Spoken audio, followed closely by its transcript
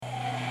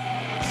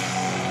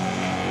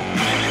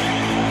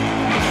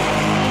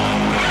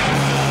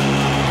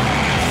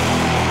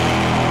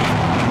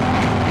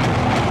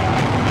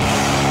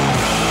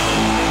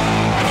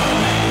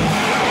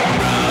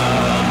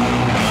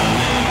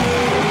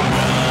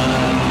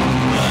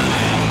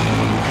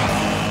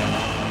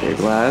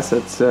glass.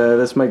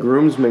 That's my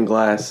groomsman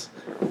glass.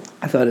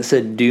 I thought it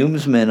said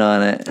doomsman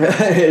on it.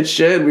 It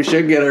should. We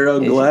should get our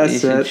own glass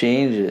set. You should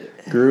change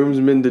it.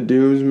 Groomsman to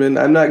doomsman.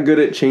 I'm not good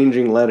at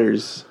changing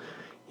letters.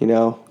 You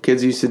know,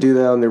 kids used to do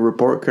that on their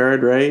report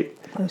card, right?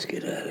 I was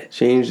good at it.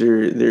 Change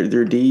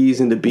their D's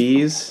into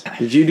B's.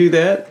 Did you do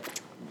that?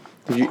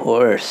 Of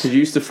course. Did you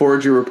used to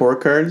forge your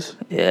report cards?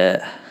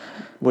 Yeah.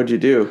 What'd you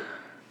do?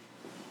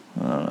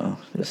 I don't know.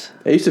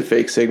 I used to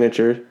fake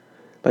signature.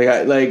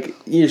 Like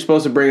you're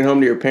supposed to bring it home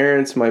to your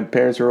parents. My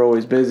parents were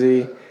always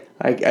busy.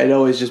 I'd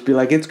always just be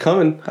like, it's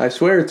coming. I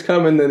swear it's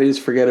coming. Then they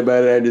just forget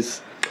about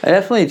it. I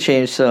definitely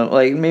changed some,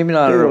 like maybe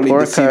not a report don't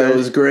need to card. See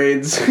those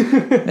grades.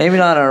 Maybe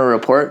not on a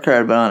report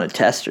card, but on a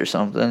test or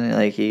something.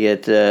 Like you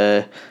get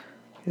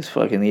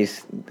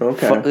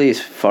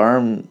these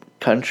farm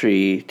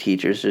country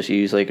teachers just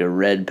use like a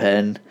red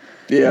pen.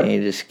 Yeah.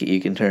 And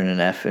you can turn an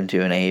F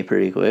into an A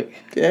pretty quick.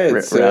 Yeah,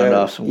 it's round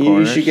off some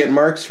corners. You should get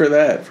marks for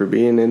that, for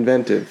being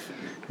inventive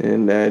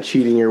and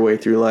cheating your way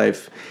through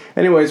life.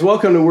 Anyways,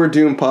 welcome to We're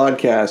Doomed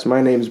Podcast. My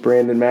name's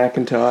Brandon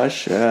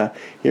McIntosh.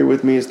 Here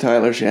with me is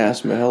Tyler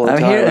Shasma. Hello,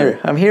 Tyler.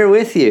 I'm here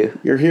with you.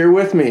 You're here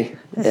with me.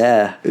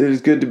 Yeah. It is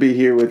good to be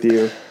here with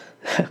you.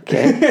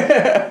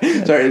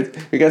 Okay. Sorry,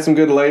 we got some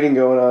good lighting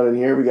going on in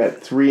here. We got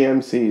 3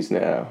 MCs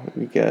now.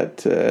 We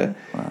got...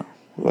 wow.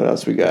 What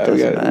else we got? We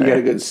got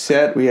a good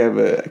set. We have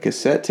a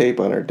cassette tape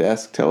on our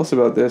desk. Tell us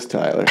about this,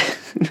 Tyler.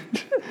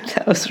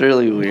 That was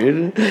really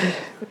weird. Why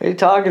are you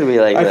talking to me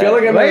like that? I feel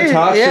like I'm at a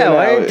talk show now.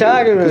 Why are you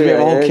talking to me? Because we have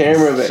a whole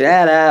camera of it.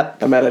 Shut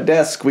up. I'm at a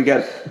desk. We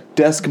got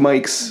desk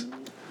mics.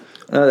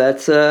 Oh,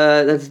 that's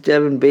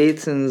Devin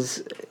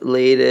Bateson's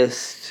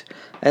latest.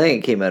 I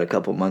think it came out a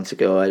couple months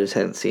ago. I just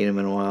hadn't seen him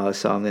in a while. I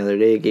saw him the other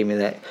day. He gave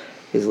me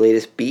his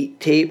latest beat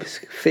tape,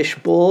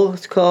 Fishbowl,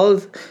 it's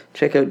called.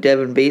 Check out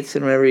Devin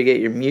Bateson whenever you get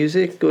your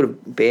music. Go to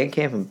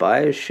Bandcamp and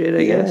buy his shit,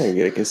 I guess. Yeah, you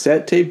get a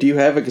cassette tape. Do you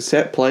have a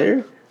cassette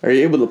player? Are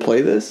you able to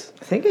play this?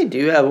 I think I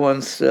do have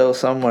one still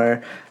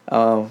somewhere.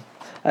 I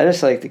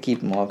just like to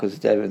keep them all because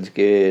Devin's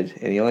good,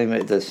 and he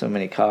only does so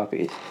many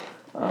copies.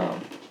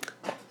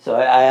 So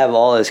I have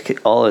all his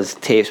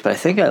tapes, but I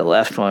think I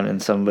left one in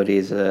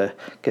somebody's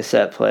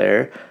cassette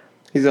player.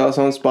 He's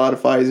also on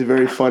Spotify. He's a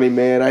very funny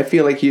man. I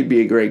feel like he'd be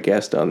a great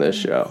guest on this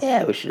show.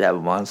 Yeah, we should have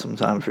him on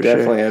sometime for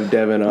Definitely sure. Definitely have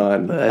Devin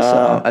on.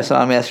 But I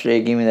saw him yesterday.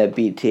 He gave me that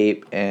beat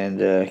tape,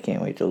 and I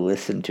can't wait to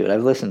listen to it.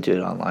 I've listened to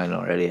it online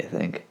already, I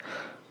think.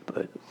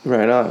 But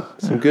right on.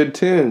 Some good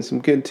tunes.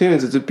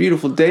 It's a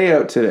beautiful day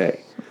out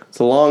today. It's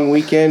a long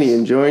weekend. You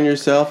enjoying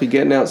yourself? You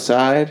getting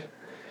outside?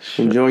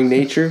 Enjoying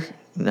nature?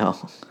 No.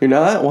 You're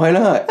not? Why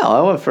not? No,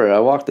 I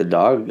walk the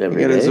dog every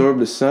day. You gotta absorb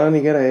the sun.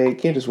 You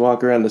can't just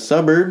walk around the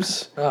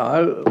suburbs. No,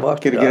 I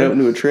walk the dog. Gotta get out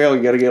into a trail.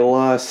 You gotta get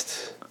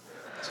lost.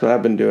 That's what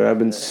I've been doing. I've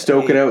been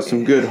stoking out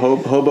some good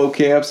hobo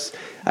camps.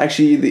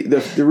 Actually,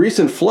 the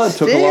recent flood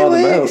took a lot of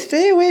them out.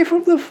 Stay away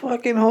from the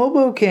fucking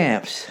hobo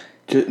camps.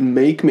 Just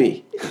make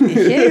me. You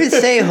can't even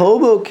say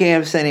hobo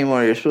camps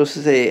anymore. You're supposed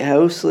to say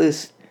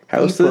houseless.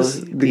 Houseless?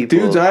 People. The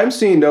dudes I'm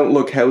seeing don't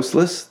look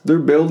houseless. They're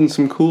building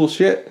some cool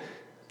shit.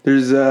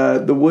 There's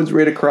the woods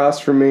right across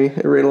from me,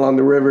 right along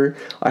the river.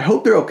 I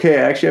hope they're okay.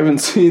 I actually haven't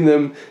seen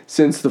them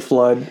since the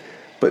flood.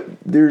 But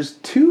there's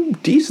 2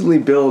 decently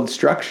built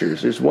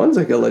structures. There's one's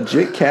like a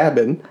legit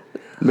cabin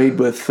made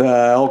with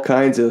all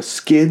kinds of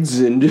skids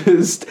and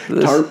just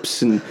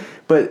tarps.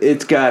 But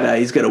he's got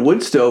a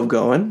wood stove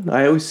going.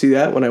 I always see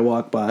that when I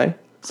walk by.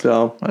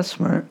 So that's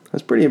smart.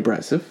 That's pretty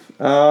impressive.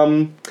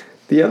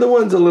 The other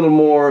one's a little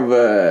more of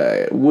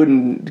a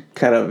wooden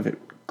kind of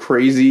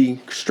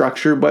crazy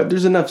structure, but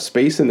there's enough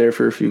space in there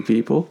for a few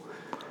people,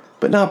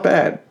 but not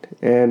bad.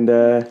 And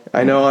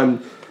I know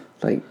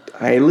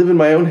I live in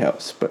my own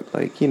house, but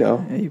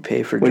you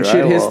pay for when drywall.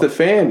 Shit hits the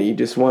fan, you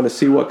just want to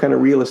see what kind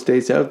of real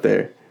estate's out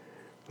there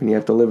when you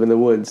have to live in the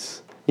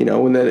woods.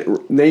 When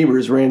the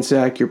neighbors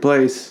ransack your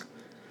place.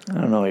 I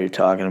don't know what you're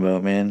talking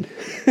about, man.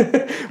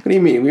 What do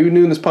you mean? We've been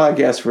doing this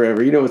podcast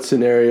forever. You know what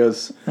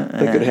scenarios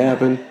that could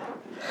happen.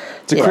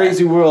 It's a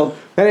crazy world.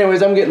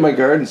 Anyways, I'm getting my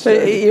garden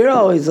started. You're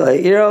always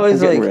like,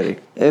 ready.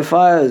 If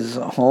I was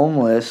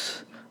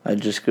homeless, I'd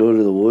just go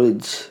to the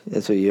woods.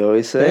 That's what you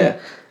always say. Yeah.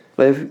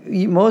 But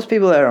most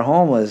people that are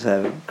homeless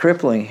have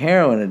crippling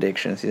heroin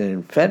addictions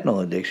and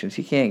fentanyl addictions.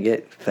 You can't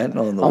get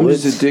fentanyl in the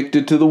woods. I'm just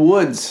addicted to the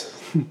woods.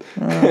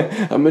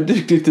 I'm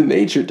addicted to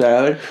nature,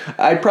 Tyler.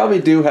 I probably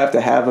do have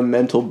to have a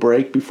mental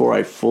break before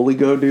I fully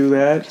go do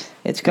that.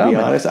 It's coming. To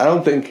be honest, I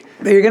don't think...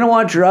 But you're going to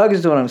want drugs,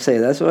 is what I'm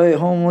saying. That's why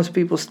homeless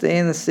people stay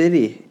in the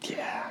city.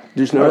 Yeah.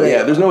 There's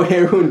no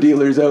heroin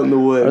dealers out in the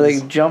woods. Or they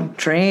jump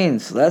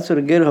trains. That's what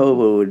a good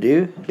hobo would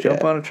do.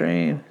 Jump on a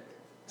train.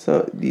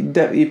 So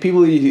these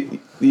people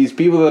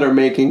that are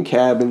making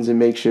cabins and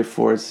makeshift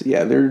forts,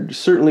 they're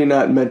certainly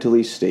not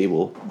mentally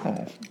stable.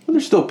 But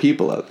there's still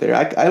people out there.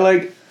 I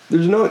like...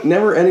 There's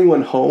never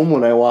anyone home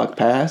when I walk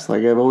past.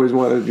 Like, I've always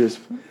wanted to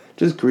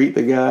just greet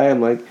the guy.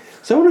 I'm like,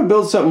 someone who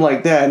built something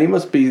like that, he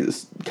must be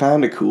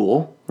kind of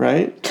cool,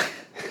 right?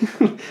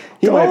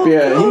 He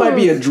might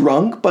be a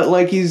drunk, but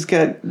like he's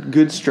got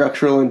good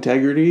structural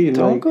integrity. And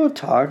don't go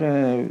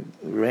talking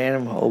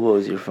random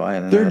hobos you're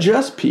finding. They're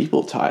just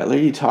people, Tyler.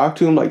 You talk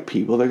to them like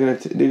people. They're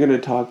gonna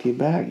talk to you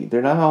back.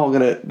 They're not all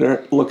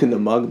they're looking to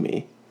mug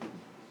me.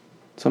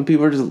 Some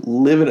people are just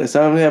living.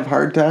 Some of them have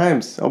hard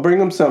times. I'll bring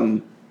them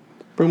something.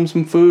 Bring them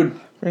some food.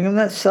 Bring them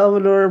that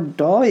Salvador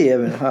doll you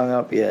haven't hung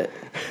up yet.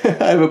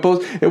 I have a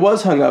post. It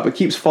was hung up. It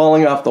keeps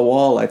falling off the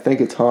wall. I think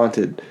it's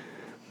haunted.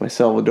 My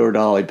Salvador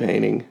Dali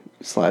painting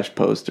 /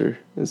 poster.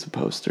 It's a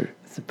poster.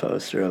 It's a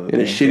poster of a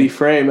in a shitty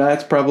frame.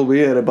 That's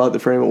probably it. I bought the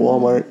frame at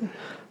Walmart.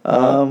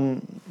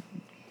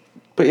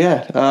 But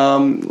yeah,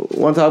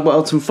 want to talk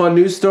about some fun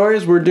news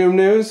stories? We're Doom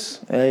News.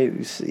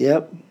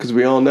 Yep. Because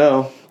we all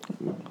know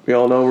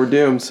we're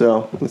doomed.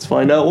 So let's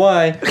find out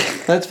why.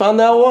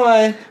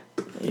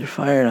 You're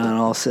firing on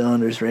all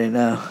cylinders right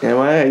now. Am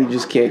I? You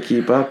just can't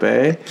keep up,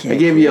 eh? I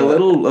gave you a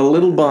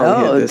little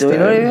bomb hit this time. You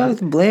don't even have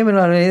to blame it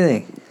on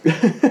anything.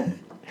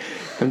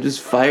 I'm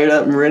just fired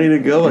up and ready to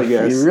go, I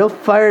guess. You're real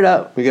fired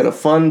up. We got a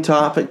fun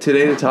topic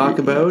today to talk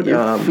about.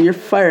 You're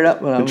fired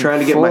up. I'm trying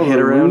to get my head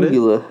around it.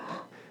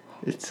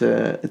 It's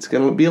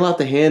going to be a lot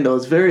to handle.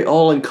 It's very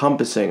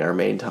all-encompassing, our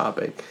main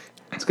topic.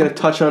 It's going to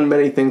touch on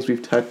many things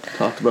we've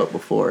talked about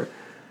before.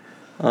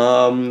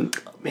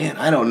 Man,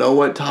 I don't know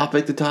what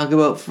topic to talk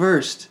about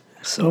first.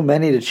 So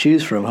many to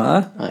choose from,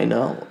 huh? I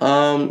know.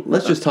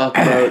 Let's just talk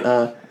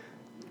about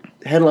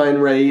headline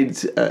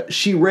raids.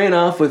 She ran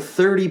off with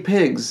 30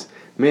 pigs.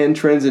 Man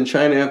trends in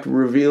China after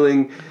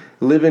revealing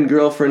live-in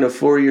girlfriend of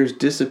 4 years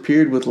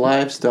disappeared with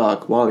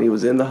livestock while he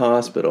was in the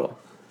hospital.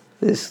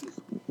 This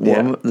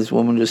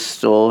woman just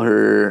stole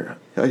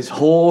his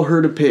whole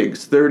herd of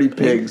pigs, 30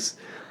 pigs,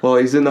 while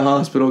he's in the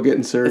hospital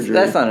getting surgery.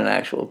 That's not an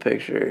actual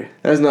picture.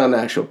 That's not an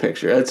actual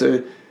picture. That's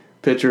a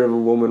picture of a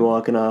woman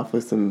walking off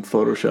with some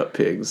Photoshop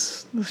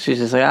pigs. She's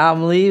just like,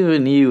 I'm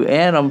leaving you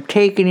and I'm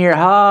taking your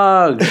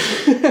hogs.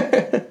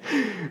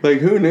 Like,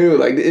 who knew?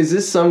 Like, is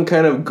this some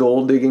kind of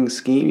gold digging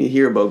scheme? You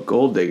hear about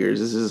gold diggers.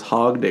 This is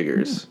hog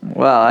diggers.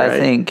 Well, right? I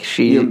think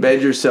you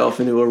embed yourself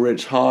into a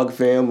rich hog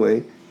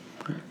family.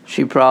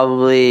 She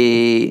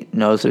probably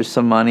knows there's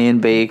some money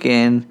in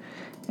bacon,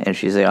 and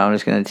she's like, I'm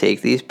just going to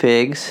take these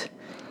pigs.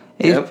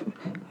 Yep.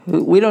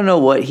 We don't know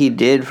what he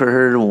did for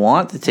her to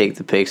want to take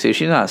the pigs. So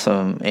she's not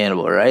some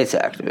animal rights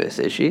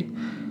activist, is she?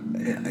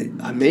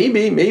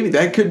 Maybe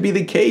that could be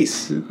the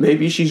case.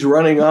 Maybe she's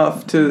running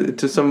off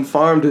to some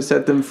farm to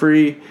set them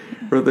free,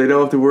 where they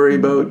don't have to worry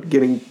about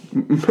getting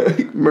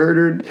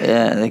murdered.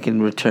 Yeah, they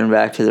can return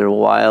back to their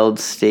wild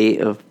state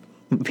of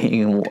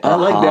being a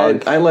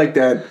hog. I like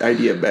that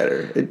idea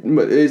better.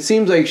 It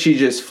seems like she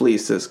just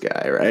fleeced this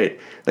guy, right?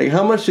 Like,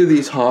 how much do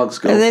these hogs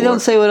go for? And they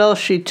don't say what else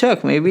she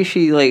took. Maybe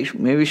she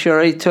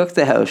already took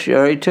the house. She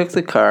already took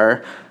the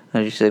car.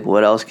 And she's like,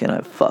 what else can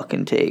I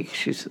fucking take?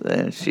 She's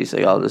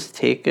like, I'll just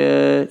take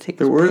They're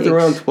worth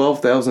around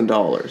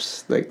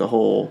 $12,000, like the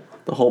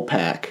whole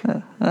pack.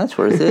 That's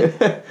worth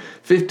it.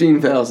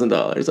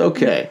 $15,000.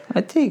 Okay.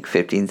 I'd take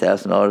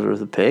 $15,000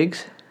 worth of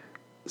pigs.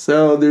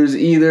 So there's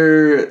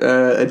either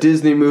a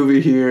Disney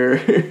movie here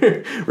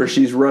where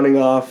she's running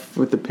off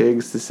with the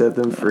pigs to set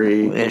them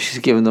free. Yeah, she's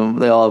giving them,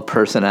 they all have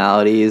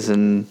personalities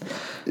and...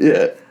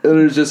 Yeah, and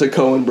there's just a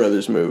Coen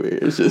Brothers movie.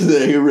 It's just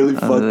like a really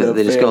fucked up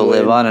They just go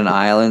live on an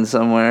island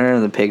somewhere,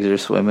 and the pigs are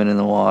swimming in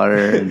the water.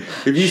 And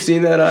have you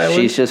seen that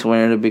island? She's just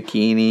wearing a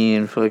bikini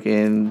and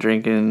fucking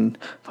drinking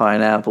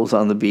pineapples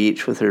on the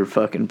beach with her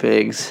fucking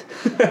pigs.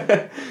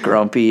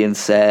 Grumpy and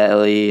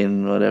Sally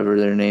and whatever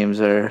their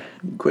names are.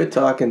 Quit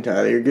talking,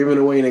 Tyler. You're giving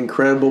away an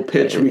incredible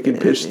pitch. We can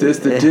pitch this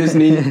to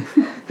Disney.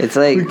 It's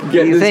like,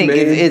 you think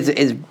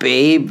it's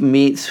Babe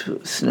meets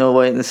Snow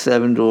White and the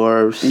Seven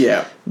Dwarfs.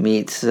 Yeah.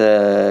 Meets,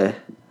 I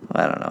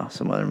don't know,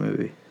 some other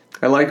movie.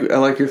 I like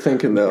your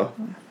thinking, though.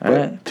 All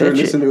right, turn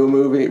this into a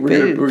movie.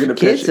 We're gonna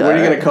pitch it. What are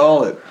you gonna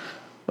call it?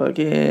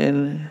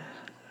 Fucking...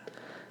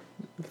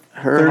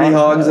 30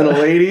 hogs and a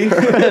lady?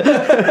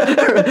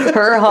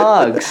 Her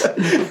hogs.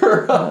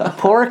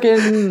 Pork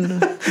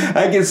and...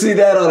 I can see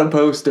that on a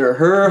poster.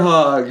 Her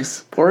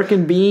hogs. Pork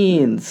and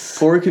beans.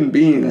 Pork and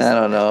beans. I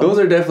don't know. Those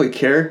are definitely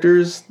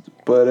characters,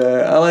 but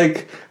I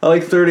like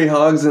 30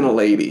 hogs and a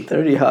lady.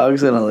 30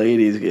 hogs and a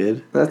lady's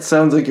good. That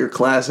sounds like your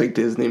classic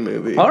Disney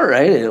movie. I'll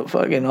write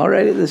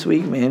it this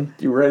week, man.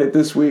 You write it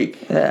this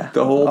week? Yeah.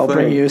 The whole I'll thing?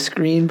 bring you a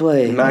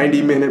screenplay.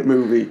 90-minute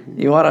movie.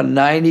 You want a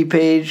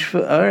 90-page...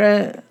 All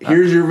right.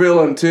 Here's your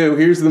villain, too.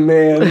 Here's the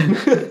man.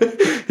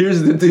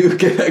 Here's the dude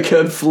that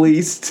got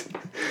fleeced.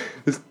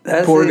 This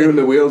poor dude in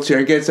the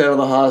wheelchair gets out of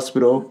the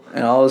hospital.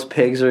 And all his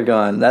pigs are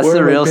gone. That's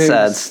the real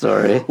sad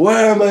story.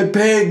 Where are my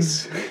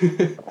pigs?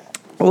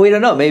 Well, we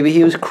don't know. Maybe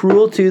he was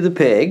cruel to the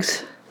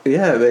pigs.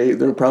 Yeah,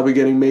 they're probably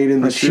getting made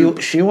into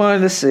soup. She wanted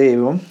to save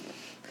them.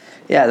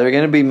 Yeah, they're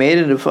going to be made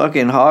into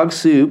fucking hog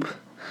soup.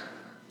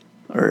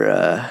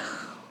 Or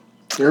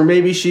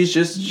maybe she's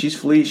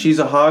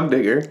a hog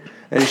digger.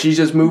 And she's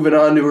just moving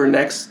on to her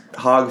next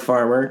hog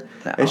farmer.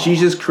 No. And she's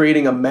just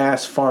creating a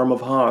mass farm of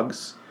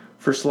hogs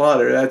for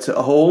slaughter. That's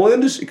a whole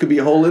industry. It could be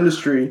a whole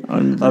industry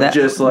of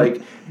just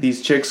like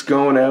these chicks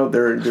going out.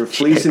 They're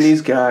fleecing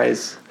these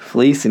guys.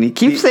 Fleecing. He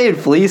keeps saying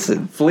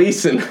fleecing.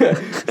 Fleecing.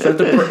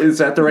 Is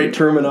that the right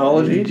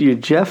terminology? You're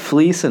Jeff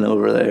Fleecing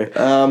over there.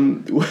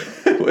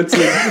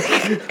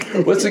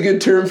 What's a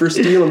good term for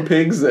stealing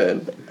pigs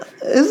then?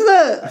 Isn't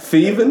that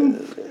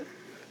Thieving?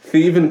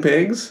 Thieving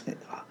pigs?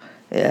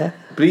 Yeah.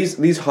 But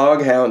these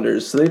hog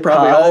hounders, so they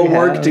probably all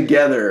work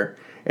together,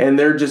 and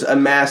they're just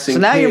amassing.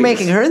 So now pigs. you're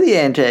making her the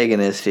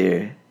antagonist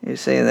here. You're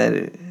saying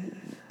that.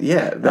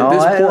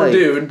 This poor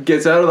dude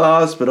gets out of the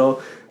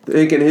hospital,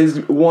 thinking his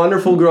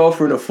wonderful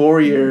girlfriend of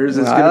 4 years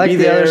is going to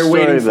be there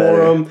waiting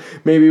for him,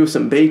 maybe with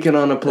some bacon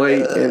on a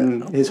plate,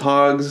 and his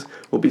hogs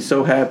will be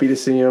so happy to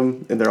see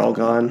him, and they're all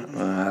gone.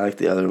 I like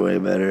the other way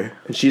better.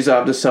 And she's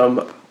off to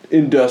some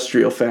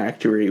industrial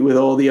factory with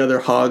all the other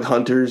hog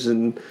hunters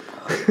and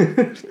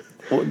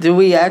Do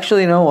we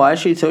actually know why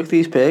she took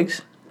these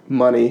pigs?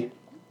 money.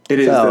 It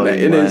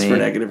is for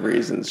negative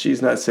reasons.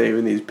 She's not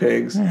saving these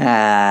pigs.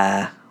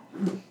 That's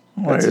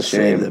a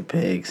shame. Save the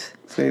pigs.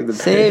 Save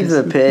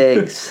the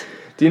pigs.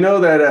 Do you know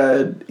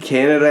that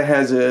Canada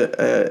has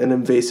an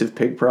invasive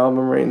pig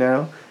problem right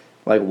now?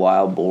 Like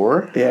wild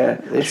boar?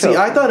 Yeah. See,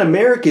 I thought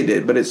America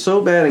did, but it's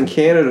so bad in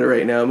Canada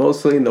right now,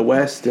 mostly in the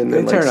West and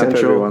then like Central. Up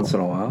every once in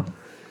a while.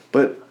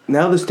 But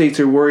now the States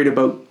are worried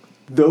about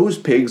those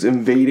pigs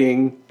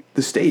invading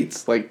the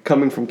States, like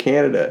coming from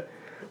Canada.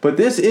 But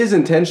this is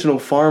intentional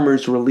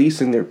farmers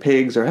releasing their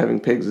pigs or having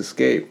pigs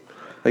escape.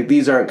 Like,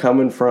 these aren't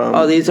coming from...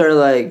 Oh, these are,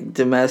 like,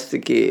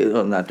 domesticated...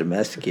 Well, not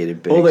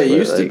domesticated pigs. Well, they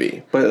used to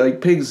be. But, like,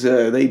 pigs,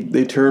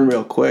 they turn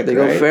real quick, They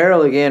go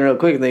feral again real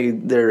quick.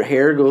 Their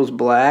hair goes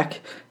black.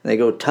 And they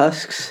go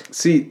tusks.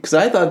 See, because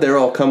I thought they were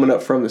all coming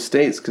up from the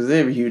States because they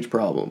have a huge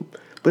problem.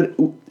 But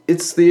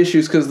it's the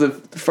issues because the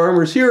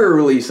farmers here are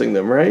releasing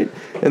them, right?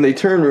 And they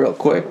turn real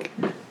quick.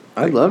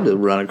 I'd love to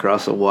run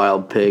across a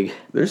wild pig.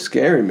 They're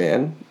scary,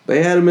 man.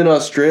 They had them in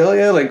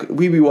Australia. Like,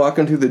 we'd be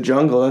walking through the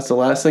jungle. That's the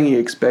last thing you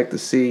expect to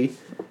see.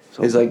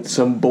 Is like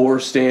some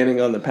boar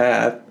standing on the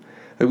path.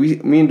 Like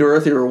me and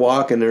Dorothy were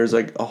walking. There's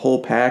like a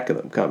whole pack of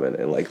them coming,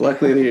 and like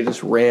luckily they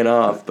just ran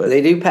off. But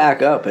they do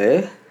pack up,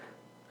 eh?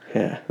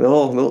 Yeah,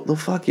 they'll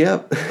fuck you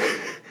up.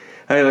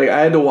 I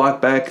had to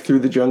walk back through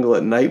the jungle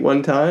at night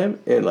one time,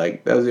 and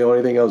like that was the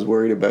only thing I was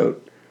worried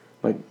about.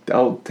 Like,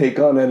 I'll take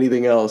on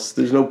anything else.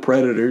 There's no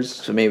predators.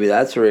 So maybe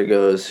that's where it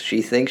goes.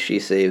 She thinks she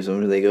saves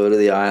them. They go to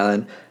the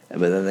island.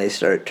 But then they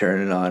start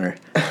turning on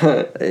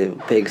her.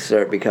 Pigs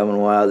start becoming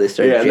wild. They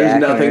start jacking there's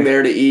nothing her.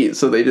 there to eat,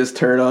 so they just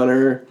turn on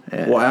her.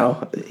 Yeah,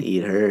 wow.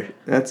 Eat her.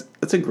 That's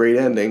a great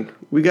ending.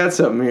 We got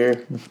something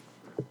here.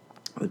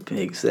 The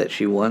pigs that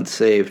she once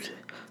saved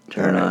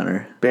turn on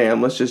her.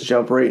 Bam, let's just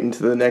jump right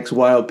into the next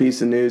wild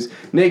piece of news.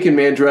 Naked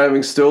man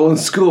driving stolen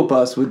school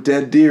bus with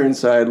dead deer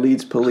inside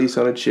leads police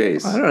on a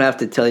chase. I don't have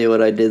to tell you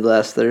what I did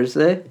last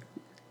Thursday.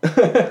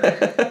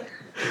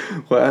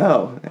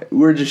 Wow.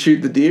 Where'd you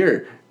shoot the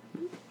deer?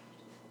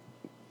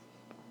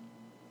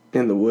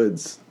 In the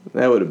woods.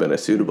 That would have been a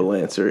suitable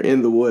answer.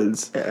 In the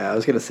woods. Yeah, I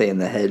was going to say in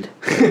the head.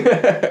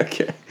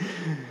 Okay.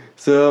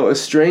 So, a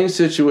strange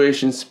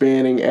situation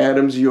spanning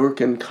Adams,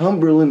 York, and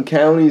Cumberland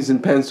counties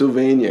in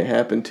Pennsylvania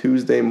happened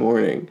Tuesday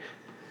morning.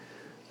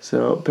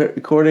 So,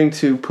 according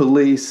to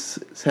police,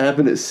 this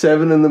happened at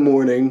 7 in the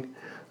morning.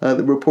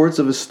 The reports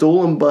of a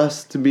stolen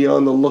bus to be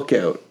on the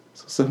lookout.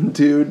 So, some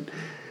dude...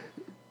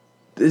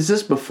 Is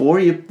this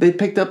before they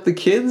picked up the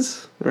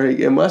kids? Or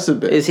it must have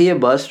been. Is he a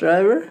bus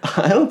driver?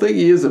 I don't think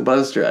he is a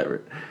bus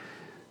driver.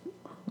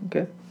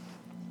 Okay.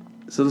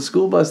 So the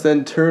school bus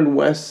then turned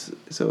west.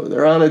 So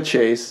they're on a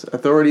chase.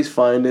 Authorities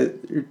find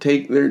it.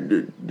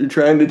 They're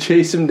trying to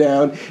chase him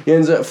down. He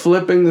ends up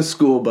flipping the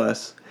school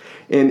bus.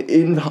 And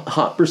in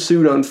hot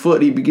pursuit on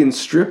foot, he begins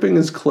stripping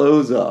his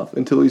clothes off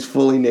until he's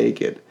fully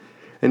naked.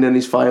 And then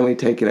he's finally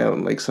taken out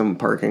in like some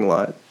parking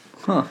lot.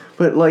 Huh.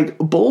 But like,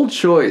 bold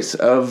choice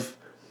of...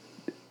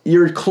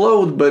 You're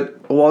clothed,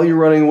 but while you're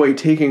running away,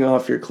 taking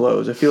off your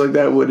clothes. I feel like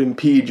that would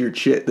impede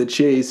the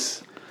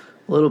chase.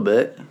 A little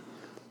bit.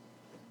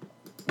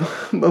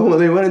 But when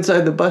they went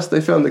inside the bus, they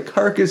found the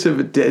carcass of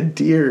a dead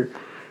deer.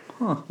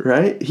 Huh.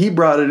 Right? He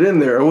brought it in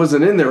there. It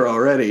wasn't in there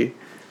already.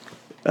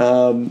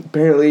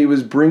 Apparently, he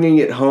was bringing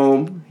it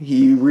home.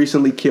 He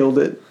recently killed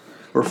it,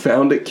 or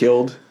found it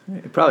killed.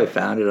 He probably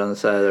found it on the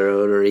side of the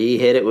road, or he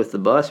hit it with the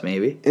bus,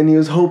 maybe. And he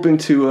was hoping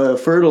to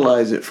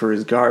fertilize it for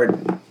his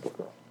garden.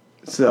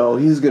 So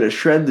he's going to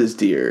shred this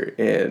deer,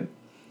 and...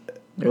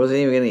 He wasn't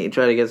even going to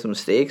try to get some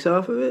steaks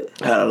off of it?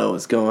 I don't know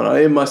what's going on.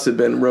 It must have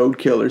been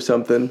roadkill or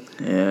something.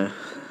 Yeah.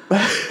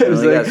 It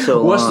was like,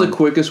 what's the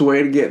quickest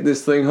way to get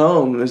this thing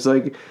home? There's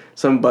like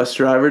some bus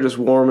driver just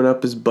warming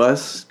up his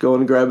bus, going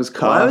to grab his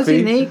coffee. Why was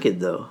he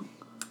naked, though?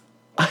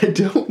 I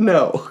don't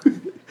know.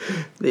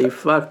 They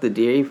fucked the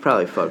deer. He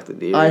probably fucked the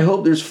deer. I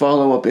hope there's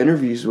follow-up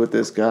interviews with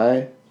this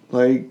guy.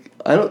 Like,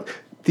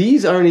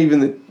 these aren't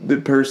even the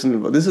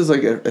person. This is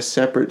like a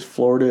separate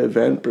Florida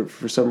event, but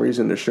for some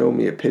reason they're showing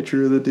me a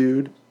picture of the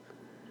dude.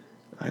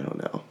 I don't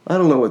know. I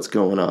don't know what's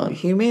going on.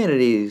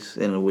 Humanity's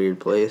in a weird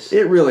place.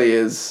 It really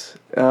is.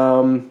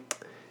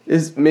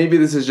 Maybe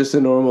this is just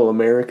a normal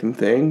American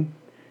thing.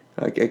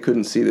 Like, I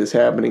couldn't see this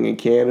happening in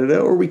Canada,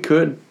 or we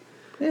could.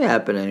 They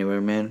happen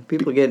anywhere, man.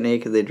 People get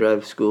naked. They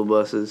drive school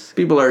buses.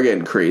 People are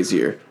getting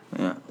crazier.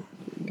 Yeah.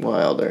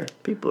 Wilder.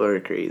 People are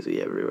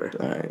crazy everywhere.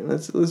 All right,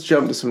 let's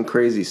jump to some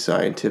crazy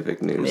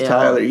scientific news. Yeah.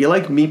 Tyler, you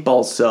like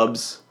meatball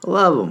subs?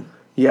 Love them.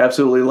 You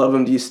absolutely love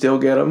them. Do you still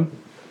get them?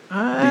 Do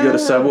you go to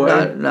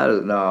Subway?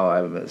 No, I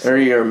haven't. Or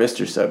you're a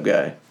Mr. Sub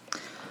guy?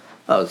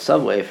 Oh,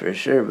 Subway for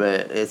sure,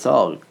 but it's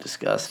all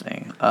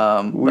disgusting.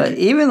 But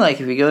even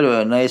like if you go to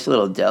a nice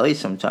little deli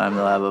sometime,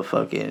 they'll have a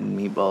fucking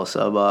meatball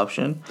sub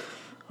option.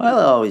 I'll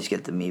always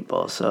get the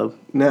meatball sub.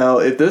 Now,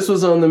 if this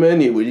was on the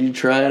menu, would you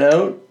try it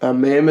out? A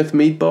mammoth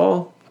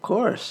meatball? Of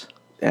course.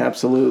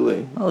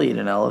 Absolutely. I'll eat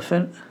an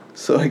elephant.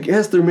 So I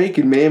guess they're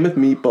making mammoth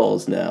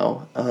meatballs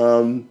now.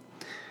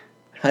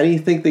 How do you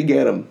think they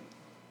get them?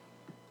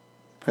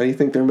 How do you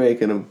think they're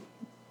making them?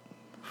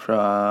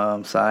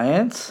 From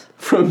science?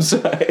 From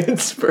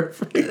science,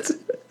 perfect.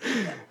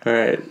 All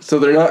right, so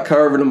they're not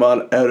carving them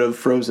out of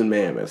frozen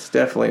mammoths.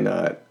 Definitely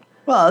not.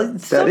 Well,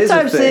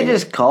 sometimes they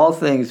just call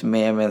things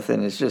mammoth,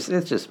 and it's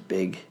just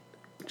big.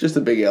 Just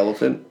a big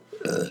elephant.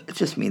 It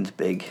just means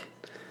big.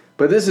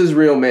 But this is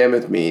real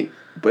mammoth meat.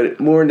 But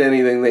more than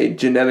anything, they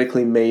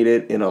genetically made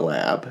it in a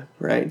lab,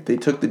 right? They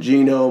took the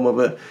genome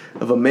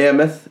of a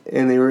mammoth,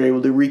 and they were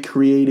able to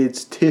recreate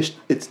its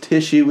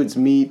tissue, its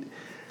meat.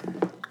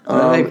 In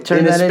a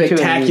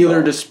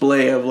spectacular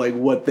display of like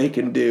what they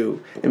can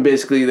do, and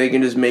basically they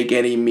can just make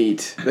any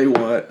meat they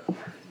want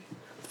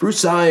through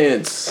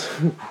science.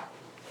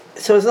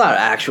 So it's not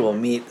actual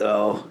meat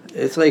though.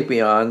 It's like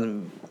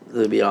beyond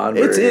the Beyond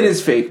Burger. It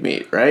is fake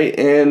meat, right?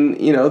 And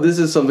this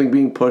is something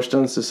being pushed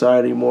on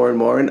society more and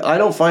more, and I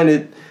don't find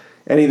it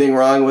anything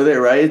wrong with it,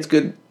 right? It's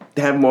good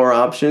to have more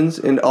options,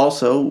 and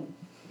also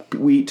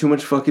we eat too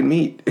much fucking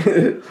meat.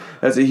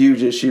 That's a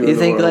huge issue. You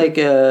think like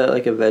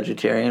a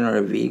vegetarian or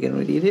a vegan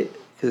would eat it?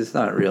 Because it's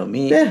not real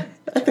meat. Yeah,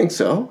 I think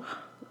so.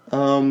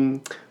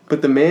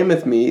 But the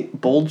mammoth meat,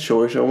 bold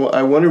choice.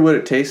 I wonder what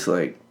it tastes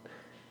like.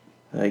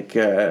 Like,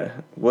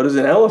 what does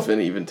an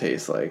elephant even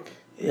taste like?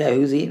 Yeah,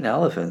 who's eating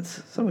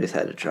elephants? Somebody's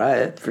had to try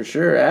it. For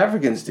sure,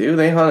 Africans do.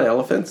 They hunt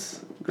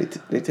elephants.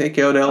 They take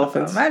out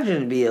elephants. Imagine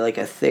it'd be like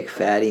a thick,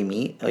 fatty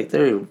meat. Like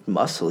they're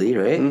muscly,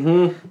 right?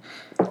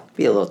 Mm-hmm.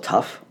 Be a little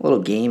tough, a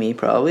little gamey,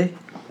 probably.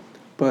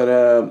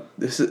 But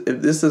if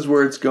this is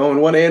where it's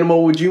going, what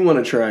animal would you want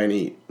to try and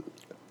eat?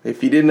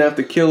 If you didn't have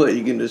to kill it,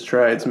 you can just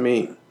try its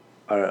meat.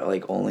 Are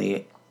like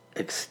only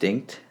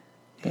extinct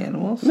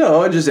animals?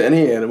 No, just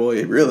any animal,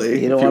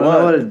 really. You don't want to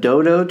know what a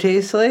dodo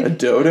tastes like? A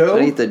dodo?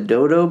 I'd eat the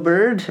dodo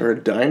bird? Or a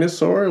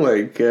dinosaur?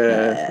 Like,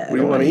 what do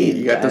you want to eat?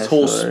 You got this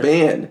whole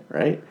span,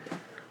 right?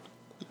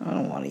 I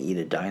don't want to eat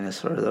a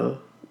dinosaur, though.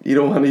 You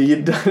don't want to eat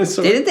a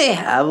dinosaur? Didn't they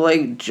have,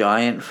 like,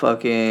 giant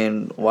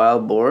fucking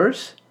wild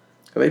boars?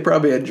 They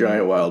probably had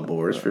giant wild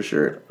boars, for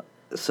sure.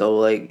 So,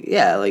 like,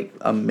 yeah, like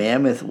a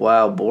mammoth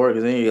wild boar,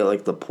 because then you get,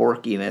 like, the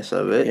porkiness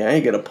of it. Yeah,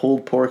 you get a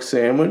pulled pork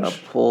sandwich. A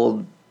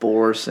pulled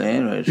boar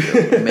sandwich.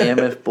 A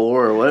mammoth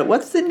boar.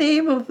 What's the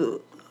name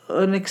of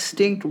an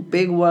extinct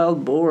big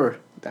wild boar?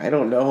 I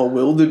don't know. A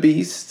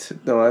wildebeest?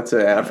 No, that's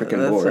an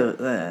African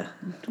boar.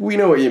 We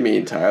know what you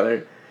mean,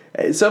 Tyler.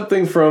 It's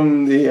something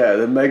from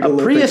the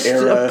megalithic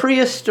era. A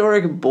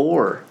prehistoric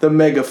boar. The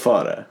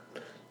megafauna.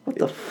 What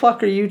the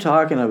fuck are you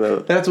talking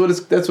about? That's what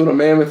a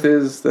mammoth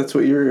is. That's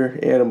what your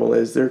animal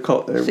is. They're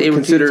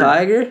saber-tooth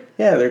tiger?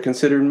 Yeah, they're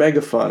considered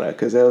megafauna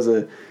because that was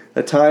a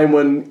time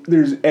when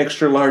there's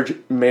extra large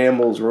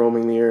mammals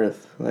roaming the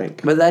earth.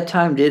 Like, but that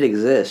time did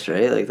exist,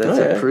 right? Like that's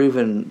a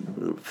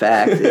proven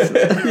fact.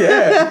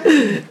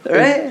 Yeah.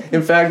 Right?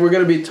 In fact, we're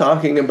going to be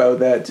talking about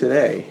that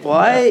today.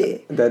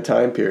 Why? That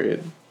time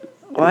period.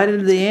 Why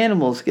did the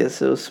animals get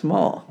so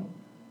small?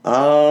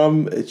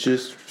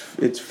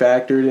 It's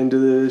factored into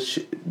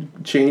the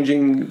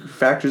changing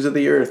factors of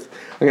the earth.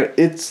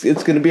 It's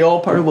going to be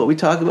all part of what we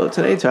talk about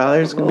today,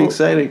 Tyler. It's going to be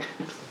exciting.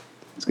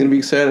 It's going to be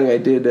exciting. I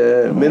did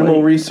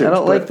minimal research. I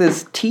don't like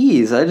this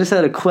tease. I just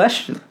had a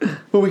question.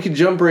 But we could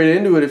jump right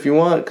into it if you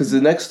want, because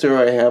the next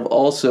story I have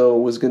also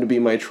was going to be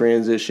my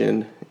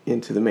transition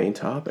into the main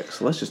topic.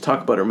 So let's just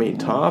talk about our main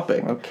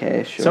topic.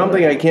 Okay, sure.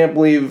 Something I can't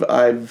believe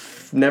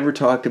I've never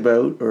talked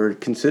about or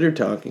considered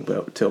talking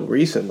about until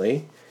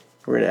recently.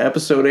 We're in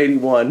episode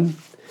 81,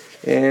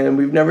 and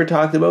we've never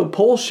talked about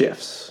pole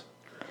shifts.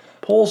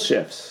 Pole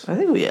shifts. I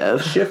think we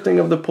have. Shifting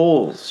of the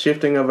poles.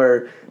 Shifting of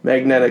our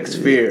magnetic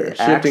sphere.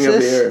 Shifting of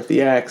the Earth.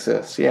 The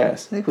axis,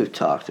 yes. I think we've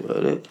talked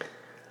about it.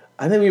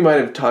 I think we might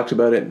have talked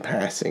about it in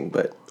passing,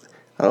 but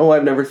I don't know.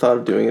 I've never thought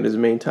of doing it as a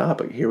main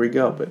topic. Here we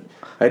go. But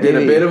I did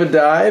a bit of a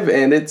dive,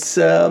 and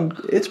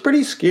it's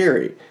pretty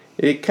scary.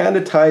 It kind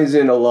of ties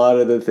in a lot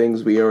of the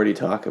things we already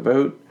talk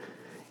about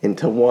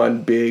into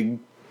one big,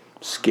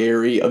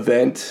 scary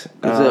event.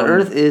 Because the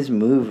Earth is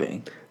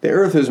moving. The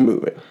Earth is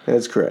moving.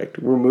 That's correct.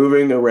 We're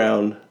moving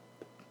around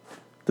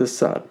the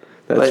sun.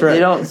 That's right. But they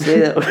don't say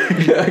that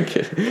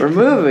we're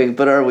moving,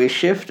 but are we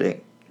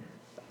shifting?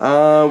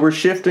 We're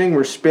shifting.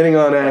 We're spinning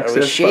on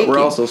axis, but we're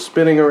also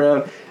spinning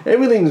around.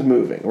 Everything's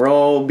moving. We're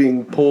all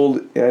being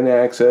pulled in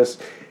axis,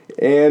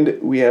 and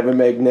we have a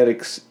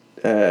magnetic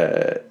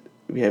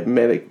we have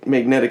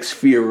magnetic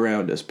sphere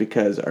around us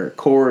because our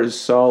core is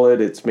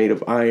solid. It's made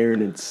of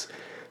iron.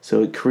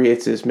 So it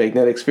creates this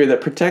magnetic sphere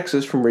that protects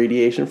us from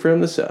radiation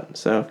from the sun.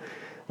 So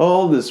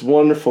all this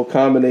wonderful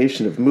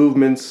combination of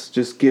movements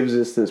just gives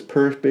us this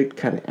perfect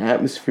kind of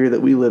atmosphere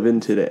that we live in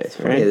today. It's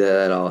funny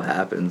that all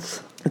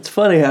happens. It's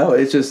funny how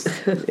it's just,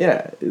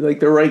 like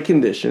the right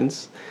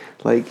conditions.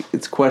 Like,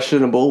 it's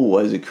questionable,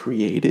 was it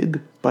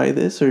created by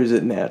this or is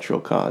it natural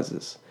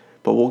causes?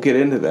 But we'll get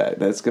into that.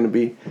 That's going to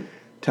be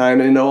tying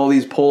into all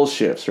these pole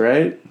shifts,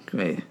 right?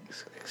 Okay.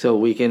 So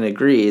we can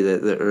agree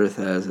that the Earth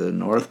has a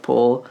North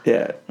Pole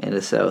and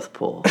a South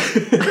Pole.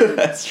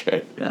 That's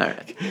right. All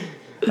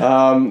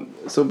right.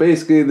 So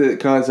basically the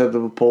concept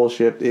of a pole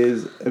shift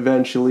is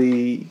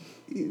eventually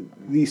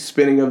the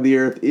spinning of the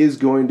Earth is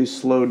going to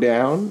slow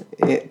down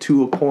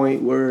to a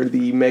point where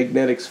the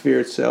magnetic sphere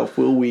itself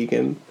will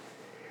weaken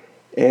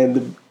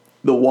and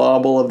the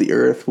wobble of the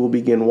Earth will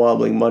begin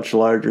wobbling much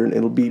larger and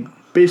it'll be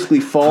basically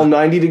fall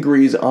 90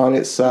 degrees on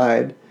its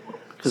side.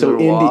 So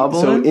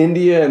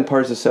India and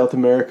parts of South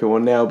America will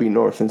now be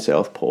North and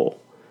South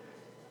Pole.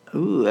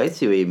 Ooh, I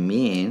see what you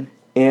mean.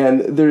 And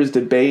there's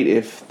debate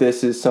if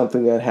this is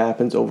something that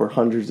happens over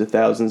hundreds of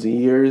thousands of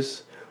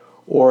years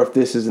or if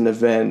this is an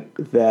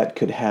event that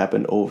could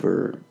happen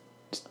over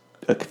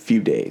a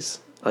few days.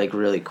 Like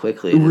really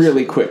quickly.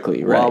 Really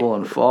quickly, right. Wobble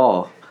and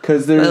fall.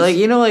 Because there's... Like,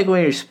 you know, like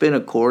when you spin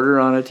a quarter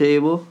on a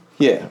table?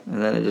 Yeah.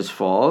 And then it just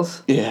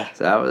falls? Yeah. Is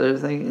that what they're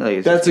thinking?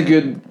 Like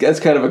that's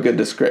kind of a good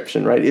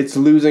description, right? It's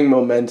losing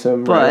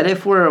momentum. But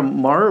if we're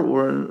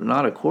we're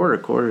not a quarter.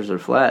 Quarters are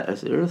flat.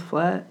 Is the Earth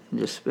flat and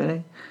just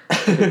spinning?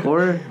 A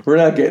quarter? We're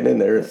not getting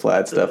into Earth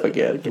flat stuff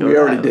again. We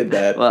already did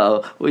that.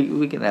 Well,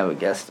 we can have a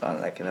guest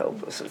on that can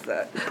help us with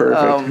that.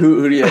 Perfect.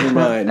 Who do you have in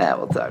mind?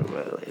 We'll talk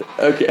about it later.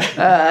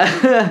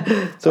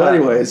 Okay. So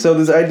anyway, so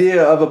this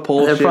idea of a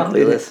pole shift... They're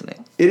probably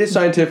listening. It is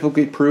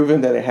scientifically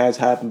proven that it has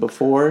happened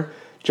before,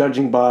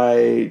 judging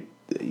by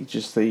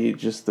just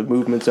the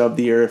movements of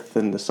the Earth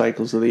and the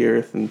cycles of the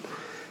Earth,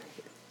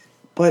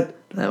 but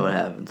that what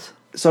happens.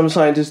 Some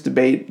scientists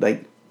debate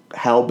like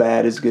how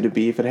bad is going to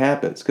be if it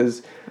happens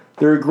because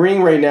they're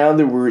agreeing right now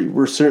that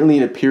we're certainly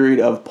in a period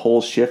of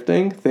pole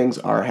shifting. Things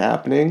are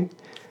happening.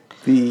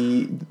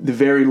 The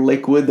very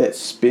liquid that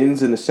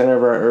spins in the center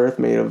of our Earth,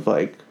 made of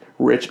like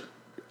rich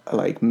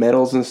like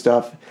metals and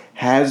stuff,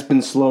 has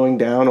been slowing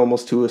down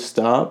almost to a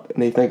stop,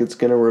 and they think it's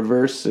going to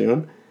reverse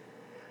soon.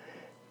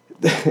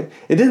 It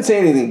didn't say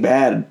anything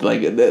bad,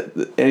 like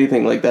that,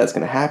 anything like that's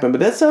going to happen, but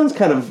that sounds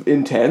kind of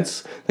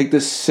intense. Like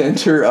the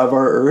center of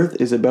our Earth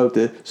is about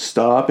to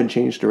stop and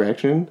change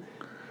direction.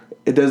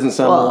 It doesn't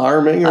sound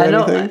alarming or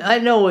anything. I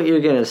know what you're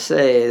going to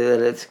say,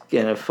 that it's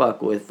going to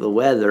fuck with the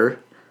weather,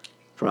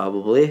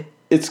 probably.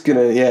 It's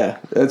going to,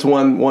 that's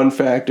one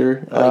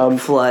factor. Like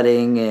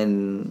flooding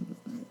and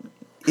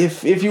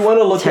if you want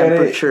to look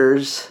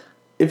temperatures.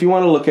 If you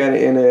want to look at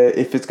it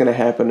if it's going to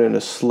happen in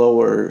a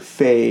slower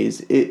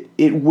phase,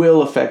 it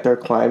will affect our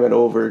climate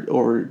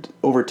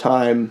over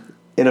time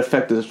and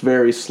affect us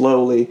very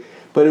slowly,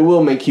 but it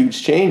will make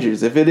huge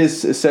changes. If it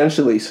is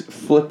essentially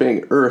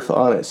flipping Earth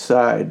on its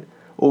side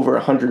over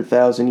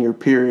 100,000 year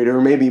period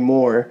or maybe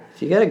more.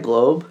 You got a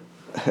globe?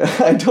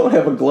 I don't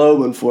have a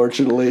globe,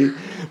 unfortunately.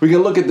 We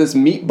can look at this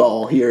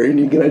meatball here and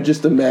you can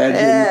just imagine.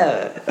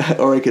 Yeah.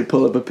 Or I could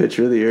pull up a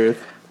picture of the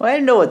Earth. Well, I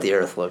know what the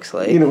Earth looks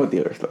like. You know what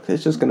the Earth looks like.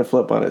 It's just going to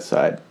flip on its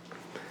side.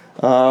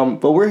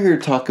 But we're here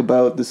to talk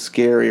about the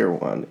scarier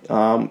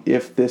one.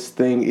 If this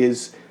thing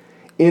is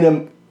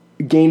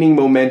gaining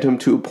momentum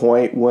to a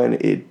point when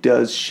it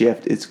does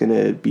shift, it's going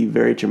to be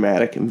very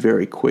dramatic and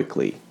very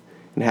quickly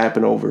and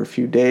happen over a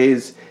few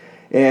days.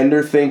 And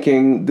they're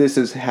thinking this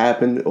has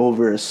happened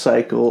over a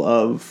cycle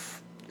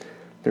of,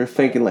 they're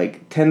thinking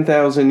like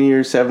 10,000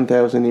 years,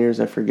 7,000 years,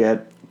 I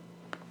forget.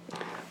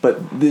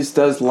 But this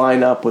does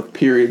line up with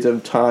periods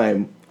of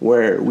time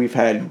where we've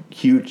had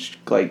huge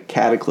like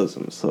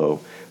cataclysms. So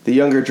the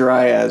Younger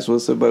Dryas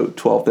was about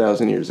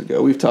 12,000 years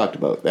ago. We've talked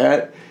about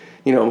that.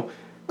 You know,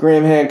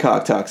 Graham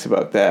Hancock talks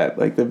about that,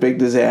 like the big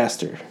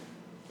disaster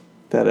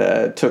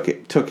that took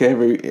out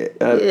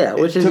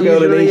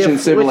an ancient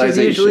civilization. Which is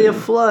usually a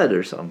flood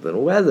or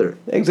something, weather.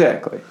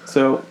 Exactly.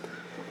 So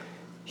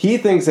he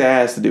thinks it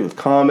has to do with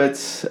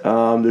comets.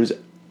 There's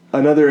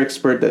another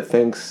expert that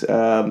thinks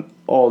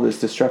all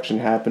this destruction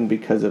happened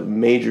because of a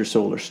major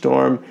solar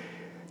storm.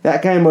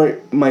 That guy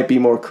might be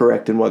more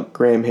correct in what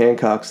Graham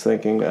Hancock's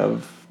thinking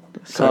of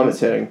comet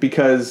hitting,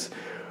 because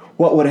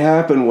what would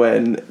happen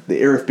when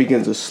the Earth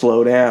begins to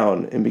slow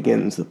down and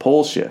begins the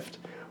pole shift?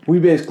 We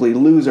basically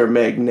lose our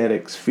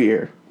magnetic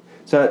sphere.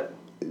 It's that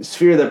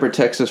sphere that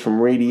protects us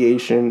from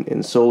radiation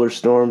and solar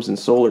storms and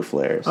solar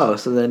flares. Oh,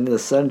 so then the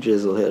sun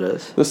jizz will hit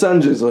us. The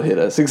sun jizz will hit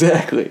us,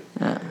 exactly.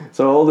 Yeah.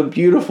 So all the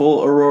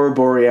beautiful aurora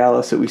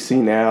borealis that we see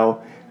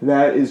now,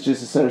 that is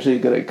just essentially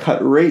going to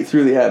cut right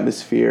through the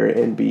atmosphere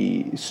and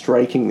be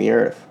striking the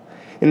Earth.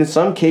 And in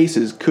some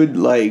cases could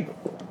like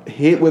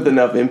hit with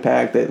enough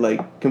impact that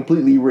like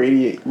completely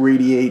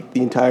radiate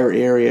the entire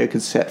area,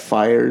 could set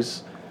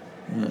fires.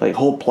 Yeah. Like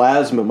whole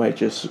plasma might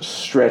just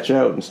stretch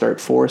out and start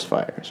forest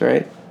fires,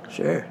 right?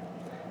 Sure.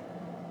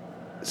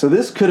 So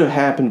this could have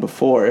happened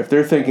before if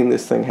they're thinking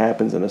this thing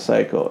happens in a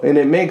cycle. And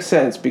it makes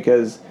sense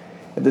because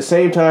at the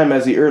same time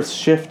as the Earth's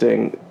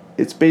shifting,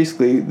 it's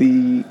basically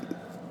the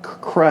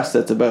crust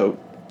that's about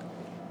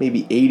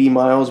maybe 80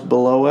 miles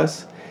below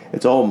us.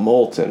 It's all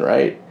molten,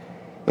 right?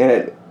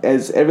 And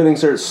as everything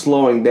starts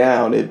slowing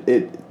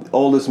down,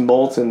 all this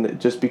molten, it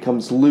just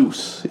becomes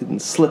loose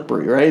and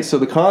slippery, right? So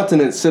the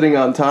continents sitting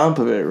on top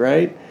of it,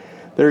 right?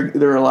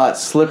 They're a lot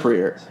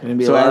slipperier. There's going to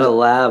be a lot of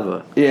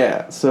lava.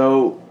 Yeah,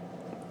 so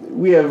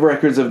we have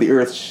records of the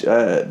Earth,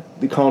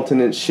 the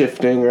continent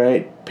shifting,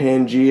 right?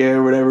 Pangea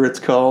or whatever it's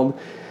called.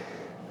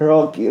 They're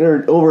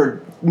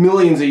over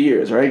millions of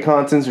years, right?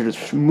 Continents are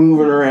just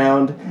moving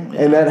around,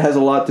 and that has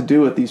a lot to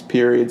do with these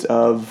periods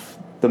of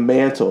the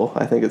mantle,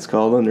 I think it's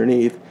called,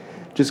 underneath,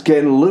 just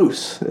getting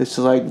loose. It's just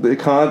like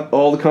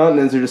all the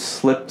continents are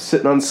just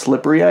sitting on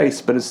slippery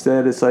ice, but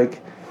instead it's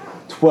like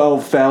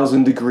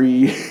 12,000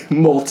 degree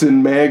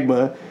molten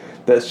magma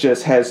that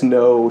just has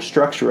no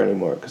structure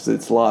anymore because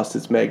it's lost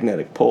its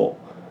magnetic pole.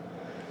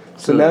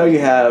 So now you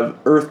have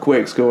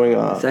earthquakes going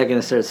on. Is that going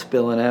to start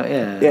spilling out?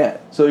 Yeah. Yeah.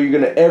 So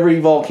every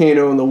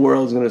volcano in the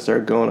world is going to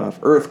start going off.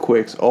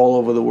 Earthquakes all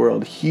over the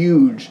world.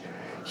 Huge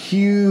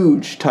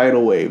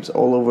tidal waves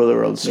all over the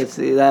world.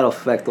 That'll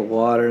affect the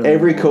water.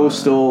 Every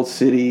coastal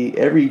city,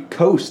 every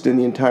coast in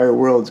the entire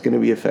world is going to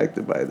be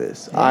affected by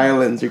this. Yeah.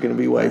 Islands are going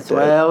to be wiped out.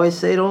 That's why I always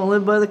say don't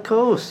live by the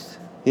coast.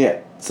 Yeah.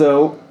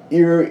 So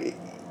you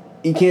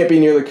can't be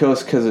near the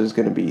coast because there's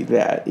going to be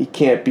that. You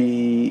can't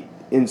be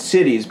in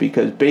cities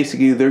because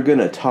basically they're going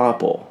to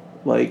topple.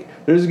 Like,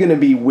 there's going to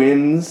be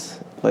winds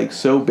like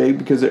so big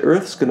because the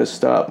Earth's going to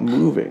stop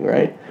moving,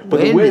 right?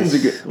 But the winds are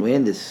good.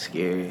 Wind is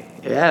scary.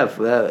 Yeah,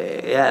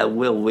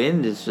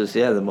 wind is just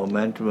the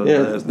momentum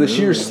of the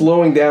sheer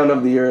slowing down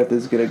of the Earth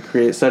is going to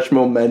create such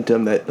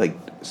momentum that like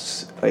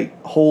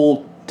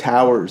whole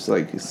towers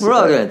we're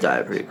all going to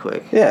die pretty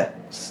quick. Yeah,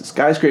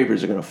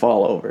 skyscrapers are going to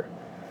fall over.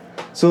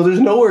 So there's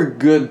nowhere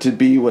good to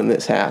be when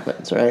this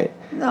happens, right?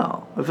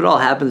 No. If it all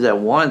happens at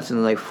once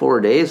in like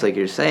 4 days, like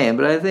you're saying,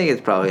 but I think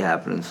it's probably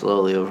happening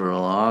slowly over a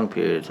long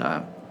period of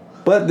time.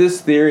 But this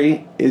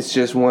theory is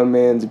just one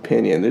man's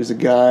opinion. There's a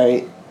guy,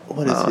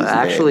 what is his name?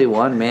 Actually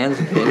one man's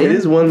opinion? It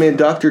is one man,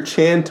 Dr.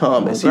 Chan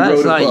Thomas. Well,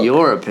 that's not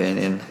your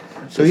opinion.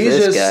 So he's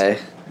this guy.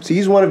 So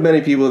he's one of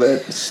many people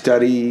that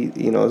study,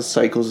 the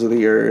cycles of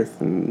the Earth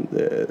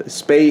and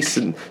space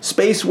and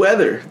space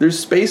weather. There's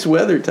space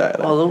weather, Tyler.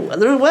 Well,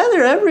 there's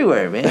weather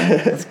everywhere, man.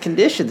 It's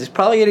conditions. It's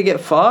probably going to get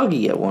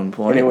foggy at one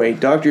point. Anyway,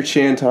 Dr.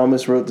 Chan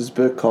Thomas wrote this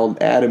book called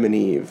Adam and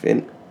Eve.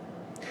 And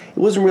it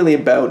wasn't really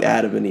about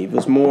Adam and Eve. It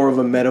was more of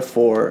a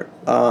metaphor.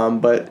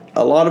 But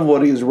a lot of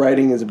what he was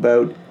writing is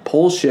about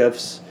pole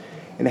shifts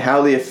and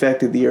how they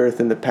affected the Earth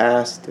in the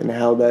past and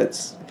how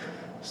that's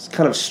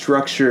kind of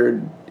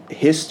structured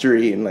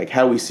history and like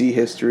how we see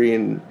history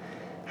and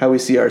how we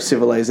see our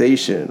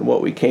civilization and what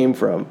we came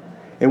from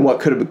and what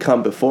could have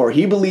become before.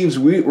 He believes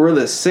we're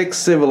the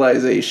sixth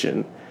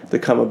civilization to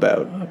come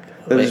about. Okay.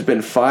 There's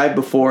been 5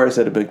 before us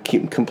that have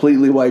been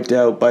completely wiped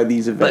out by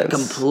these events. But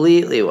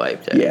completely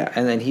wiped out. Yeah.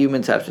 And then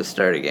humans have to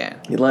start again.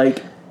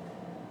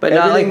 But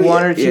not like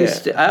one or two.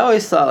 I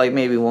always thought like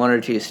maybe 1 or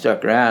 2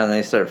 stuck around and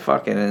they start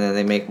fucking and then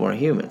they make more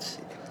humans.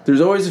 There's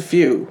always a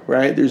few,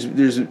 right?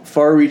 There's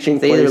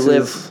far-reaching places. They either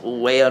live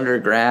way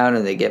underground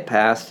and they get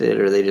past it,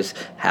 or they just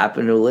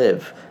happen to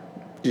live.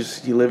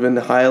 You live in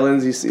the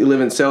highlands. You live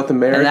in South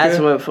America. And that's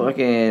what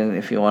fucking,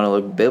 if you want to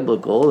look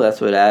biblical,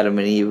 that's what Adam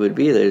and Eve would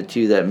be. They're the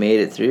 2 that made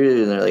it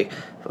through, and they're like,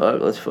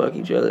 "Fuck, let's fuck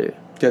each other."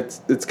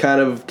 It's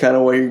kind of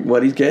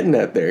what he's getting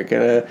at there.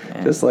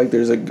 Just like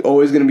there's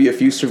always going to be a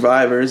few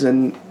survivors,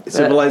 and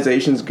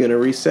civilization's going to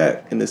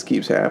reset, and this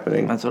keeps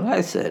happening. That's what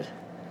I said.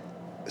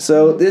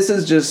 So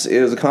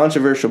it was a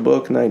controversial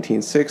book in the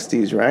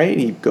 1960s, right?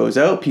 He goes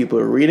out, people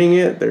are reading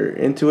it, they're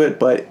into it,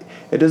 but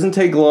it doesn't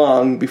take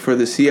long before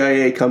the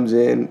CIA comes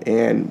in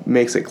and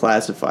makes it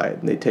classified.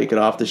 And they take it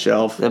off the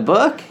shelf. The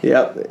book?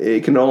 Yep.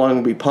 It can no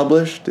longer be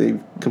published. They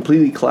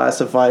completely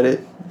classified it.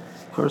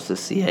 Of course the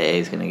CIA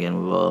is going to get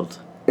involved.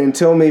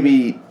 Until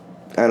maybe,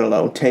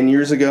 10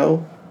 years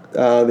ago,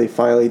 they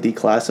finally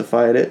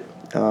declassified it.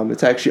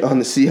 It's actually on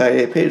the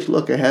CIA page.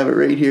 Look, I have it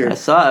right here. I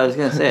saw it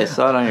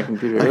on your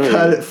computer earlier. I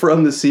got it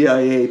from the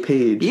CIA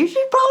page. You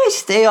should probably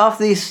stay off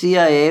these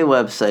CIA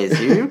websites.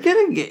 You're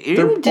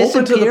gonna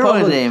disappear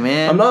one day,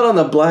 man. I'm not on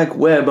the black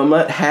web. I'm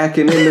not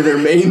hacking into their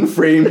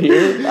mainframe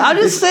here. I'm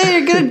just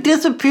saying you're gonna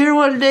disappear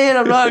one day, and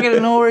I'm not gonna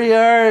know where you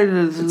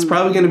are. It's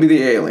probably gonna be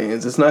the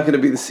aliens. It's not gonna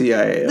be the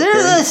CIA.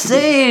 They're the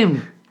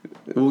same.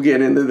 We'll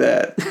get into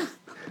that.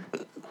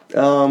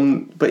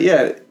 But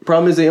yeah,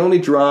 problem is they only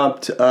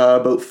dropped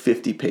about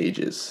 50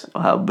 pages.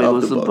 How big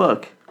was the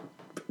book?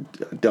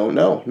 Don't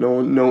know. No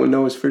one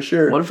knows for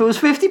sure. What if it was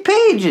 50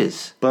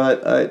 pages?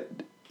 But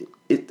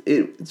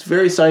it's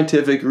very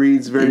scientific.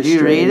 Reads very. Did you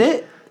strange. read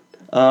it?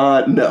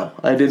 No,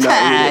 I did not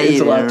read it.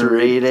 It's a lot to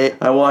read. It.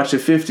 I watched a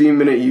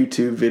 15-minute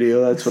YouTube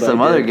video. That's what I did.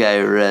 Some other guy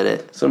read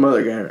it. Some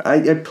other guy.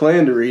 I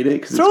plan to read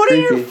it because it's creepy. Throw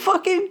it in your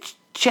fucking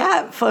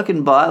chat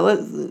fucking bot. Let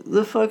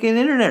the fucking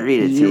internet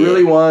read it to you. You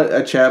really want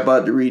a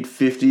chatbot to read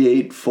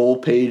 58 full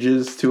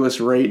pages to us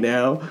right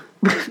now?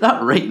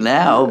 Not right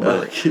now,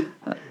 but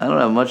I don't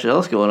have much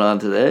else going on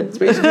today.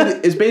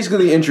 It's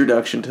basically the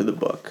introduction to the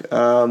book.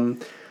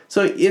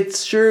 So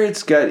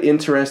it's got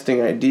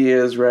interesting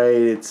ideas,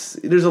 right?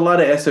 There's a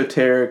lot of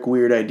esoteric,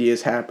 weird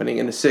ideas happening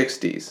in the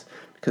 60s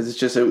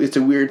because it's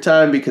a weird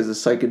time because of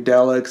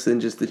psychedelics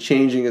and just the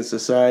changing of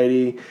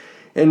society,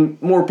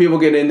 and more people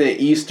get into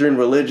Eastern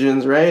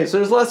religions, right? So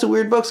there's lots of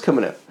weird books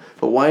coming out.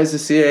 But why is the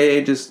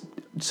CIA just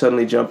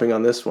suddenly jumping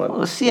on this one?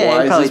 Well, the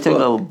CIA probably took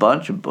a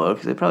bunch of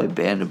books. They probably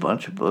banned a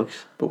bunch of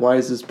books. But why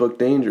is this book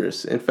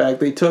dangerous? In fact,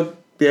 they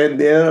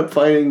ended up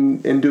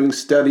finding and doing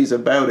studies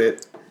about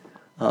it.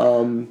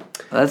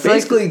 That's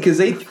basically because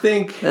they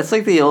think that's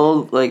like the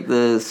old, like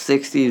the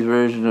 '60s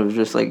version of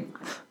just like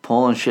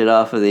pulling shit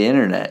off of the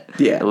internet.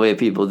 Yeah, the way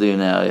people do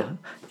now. You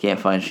can't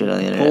find shit on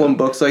the internet. Pulling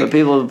books, like, but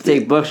people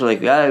take books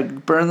like, gotta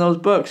burn those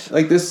books.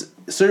 Like, this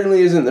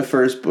certainly isn't the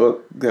first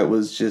book that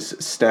was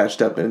just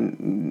snatched up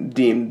and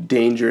deemed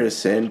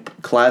dangerous and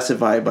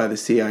classified by the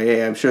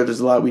CIA. I'm sure there's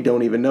a lot we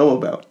don't even know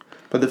about.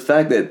 But the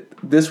fact that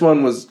this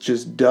one was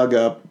just dug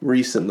up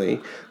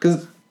recently,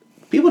 because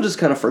people just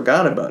kind of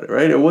forgot about it,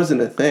 right? It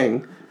wasn't a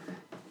thing.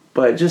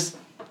 But just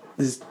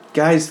this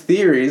guy's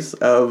theories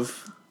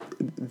of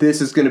this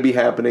is going to be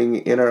happening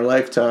in our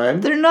lifetime.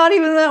 They're not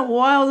even that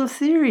wild of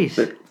theories.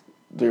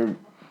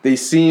 They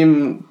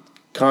seem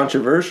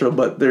controversial,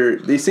 but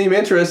they seem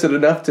interested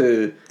enough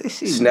to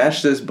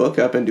snatch this book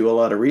up and do a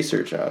lot of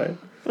research on it.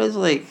 But it's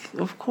like,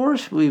 of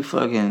course the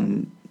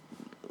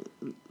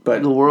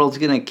world's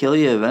going to kill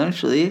you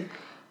eventually.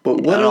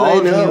 But what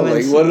do they know?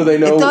 Like, what do they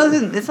know?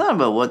 It's not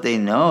about what they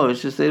know.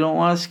 It's just they don't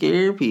want to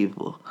scare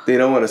people. They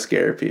don't want to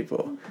scare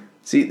people.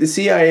 See, the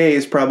CIA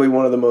is probably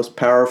one of the most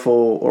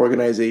powerful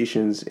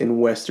organizations in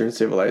Western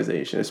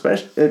civilization,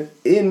 especially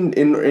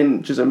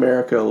in just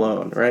America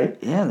alone, right?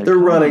 Yeah, they're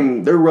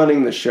running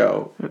the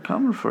show. They're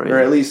coming for you. Or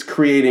at least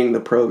creating the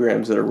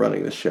programs that are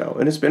running the show.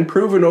 And it's been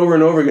proven over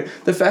and over again.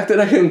 The fact that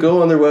I can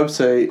go on their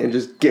website and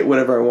just get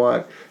whatever I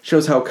want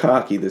shows how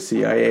cocky the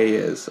CIA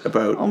is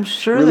about I'm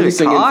sure they're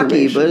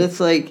cocky, but it's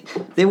like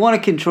they want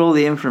to control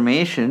the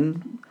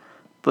information.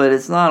 But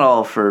it's not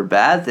all for a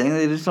bad thing.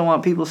 They just don't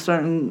want people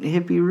starting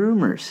hippie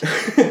rumors.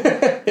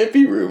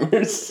 Hippie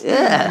rumors?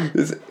 Yeah.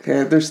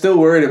 They're still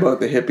worried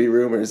about the hippie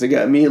rumors. They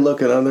got me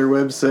looking on their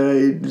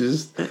website.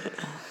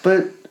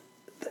 But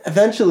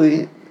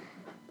eventually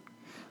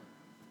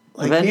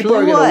people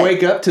are going to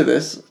wake up to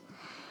this.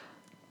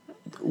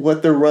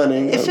 What they're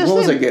running. What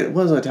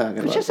was I talking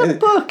about? It's just a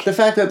book. The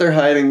fact that they're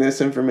hiding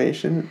this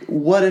information.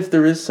 What if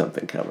there is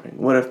something coming?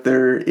 What if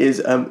there is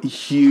a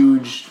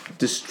huge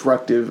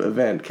destructive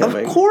event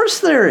coming? Of course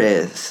there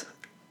is.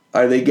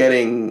 Are they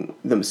getting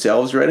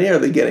themselves ready? Are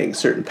they getting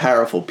certain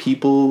powerful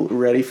people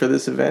ready for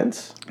this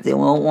event? They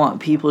won't want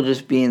people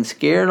just being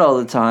scared all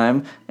the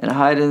time and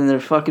hiding in their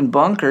fucking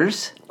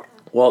bunkers.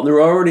 Well,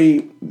 they're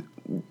already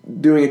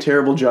doing a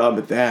terrible job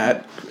at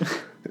that.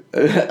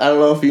 I don't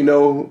know if you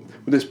know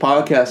this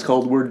podcast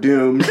called We're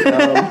Doomed.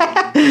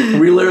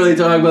 We literally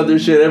talk about their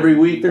shit every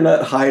week. They're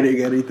not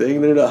hiding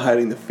anything. They're not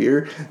hiding the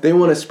fear. They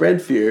want to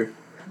spread fear.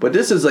 But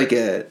this is like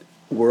a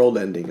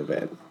world-ending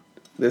event.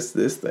 This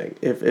thing.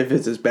 If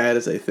it's as bad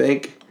as I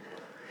think.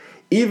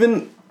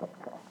 I'm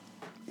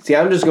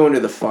just going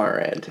to the far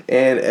end.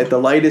 And at the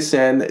lightest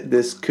end,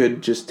 this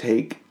could just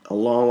take a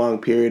long,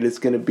 long period.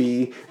 It's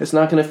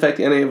not going to affect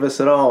any of us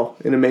at all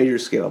in a major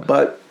scale.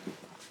 But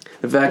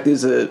the fact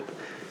is that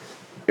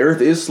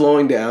Earth is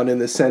slowing down,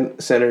 and the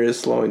center is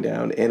slowing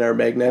down, and our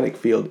magnetic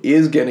field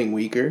is getting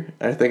weaker.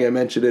 I think I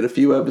mentioned it a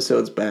few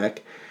episodes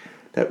back,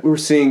 that we're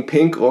seeing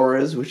pink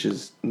auras, which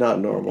is not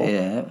normal.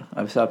 Yeah,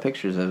 I saw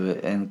pictures of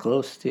it, and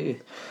close, too.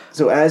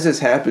 So as this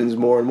happens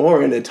more and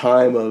more in a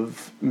time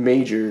of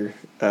major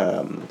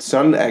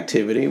sun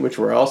activity, which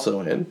we're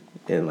also in,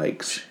 and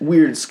like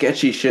weird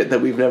sketchy shit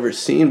that we've never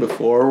seen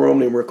before. We're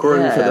only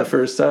recording for the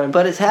first time.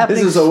 But it's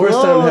happening This is the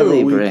worst time to have a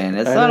week. Brain.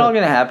 It's not all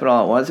going to happen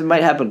all at once. It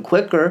might happen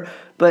quicker,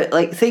 but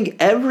like think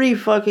every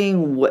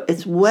fucking...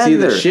 it's weather. See,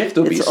 the shift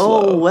will be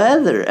slow. It's all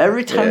weather.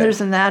 Every time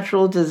there's a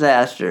natural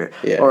disaster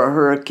or a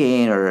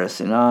hurricane or a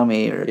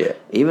tsunami or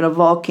even a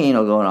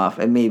volcano going off,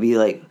 and maybe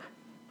like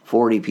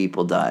 40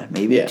 people die.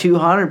 Maybe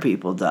 200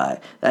 people die.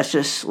 That's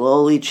just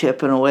slowly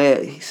chipping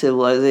away at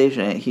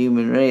civilization, at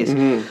human race.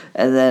 Mm-hmm.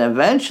 And then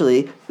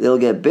eventually, they'll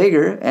get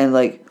bigger. And,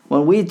 like,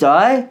 when we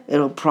die,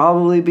 it'll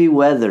probably be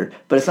weather.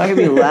 But it's not going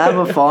to be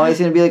lava falling. It's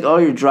going to be like, oh,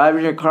 you're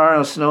driving your car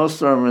in a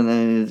snowstorm and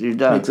then you're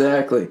done.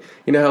 Exactly.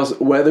 You know how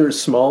weather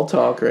is small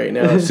talk right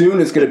now. Soon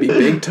it's going to be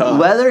big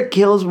talk. Weather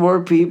kills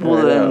more people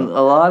than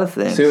a lot of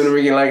things. Soon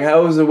we're like,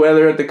 how was the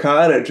weather at the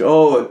cottage?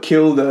 Oh, it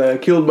killed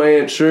my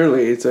Aunt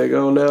Shirley. It's like,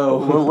 oh no.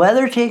 Well,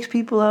 weather takes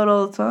people out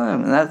all the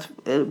time,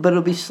 but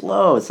it'll be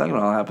slow. It's not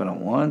going to all happen at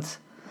once.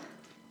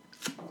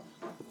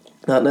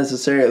 Not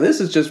necessarily. This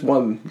is just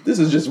one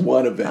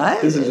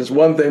event. This is just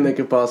one thing that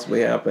could possibly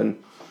happen.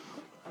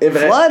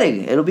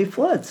 Flooding. It'll be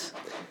floods.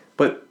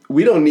 But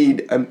we don't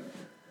need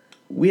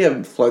we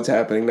have floods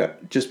happening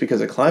not just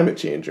because of climate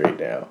change right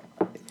now,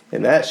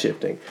 and that's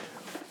shifting.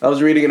 I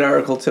was reading an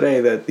article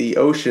today that the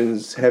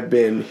oceans have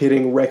been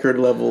hitting record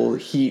level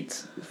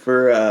heat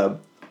for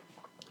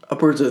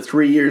upwards of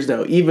 3 years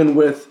now, even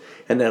with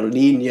an El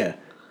Nino.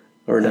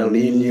 Or an El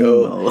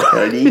Nino.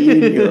 El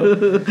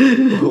Nino.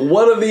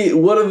 One of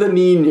the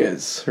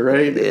Niñas,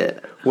 right? Yeah.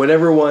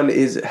 Whatever one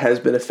has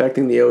been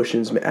affecting the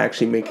oceans,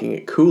 actually making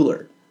it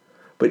cooler.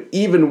 But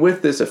even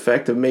with this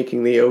effect of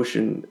making the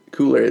ocean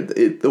cooler,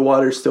 the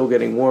water's still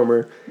getting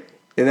warmer,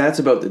 and that's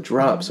about to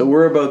drop. So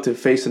we're about to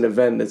face an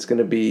event that's going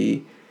to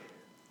be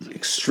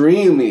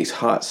extremely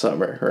hot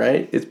summer,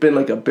 right? It's been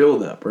like a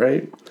build-up,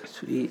 right?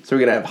 Sweet. So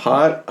we're going to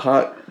have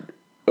hot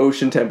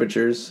ocean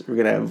temperatures, we're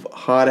going to have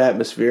hot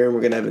atmosphere, and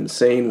we're going to have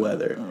insane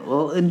weather.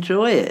 Well,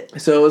 enjoy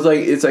it. So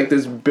it's like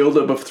this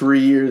build-up of 3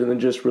 years and then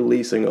just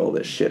releasing all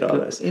this shit on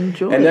us.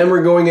 Enjoy and then it.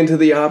 we're going into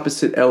the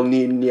opposite El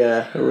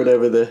Nino, or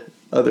whatever the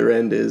other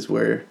end is,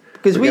 where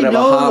we're going to have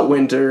a hot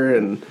winter.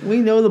 And we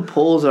know the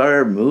poles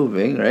are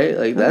moving, right?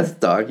 Like, that's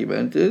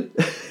documented.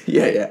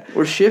 yeah.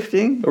 We're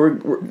shifting. We're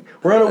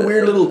on a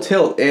weird little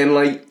tilt, and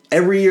like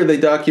every year they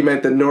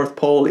document the North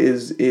Pole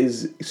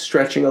is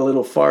stretching a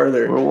little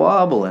farther. We're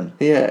wobbling.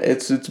 Yeah,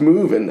 it's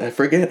moving. I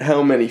forget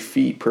how many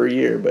feet per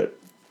year, but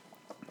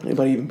it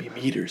might even be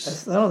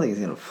meters. I don't think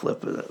he's gonna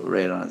flip it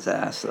right on its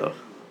ass, though.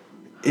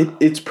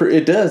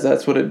 It does.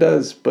 That's what it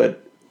does.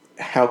 But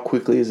how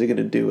quickly is it going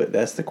to do it?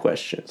 That's the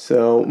question.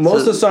 So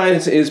most of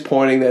science is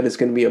pointing that it's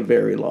going to be a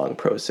very long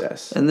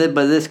process. But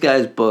this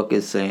guy's book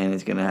is saying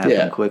it's going to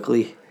happen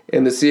quickly.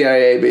 And the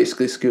CIA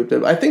basically scooped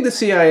it. I think the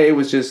CIA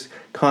was just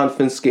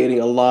confiscating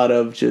a lot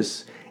of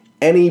just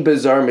any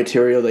bizarre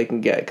material they can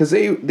get, because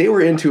they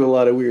were into a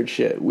lot of weird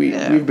shit.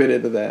 We've been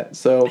into that.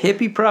 So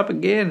hippie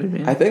propaganda,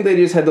 man. I think they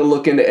just had to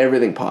look into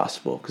everything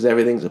possible, because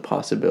everything's a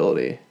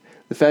possibility.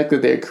 The fact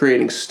that they're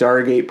creating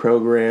Stargate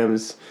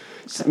programs,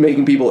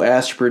 making people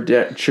astral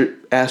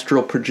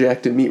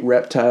project and meet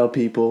reptile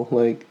people,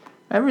 like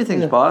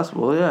everything's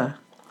possible. Yeah.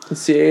 The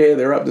CIA,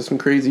 they're up to some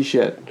crazy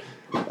shit.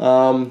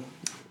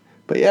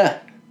 But yeah,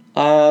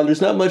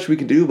 there's not much we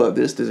can do about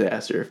this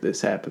disaster if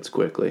this happens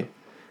quickly.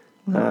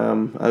 I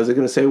was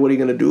going to say, what are you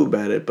going to do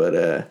about it?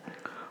 But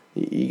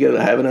you got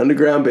to have an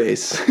underground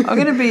base. I'm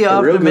going to be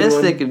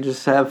optimistic and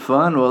just have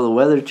fun while the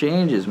weather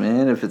changes,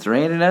 man. If it's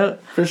raining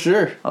out, for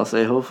sure, I'll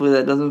say hopefully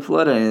that doesn't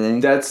flood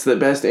anything. That's the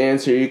best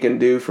answer you can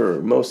do for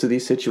most of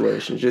these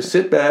situations. Just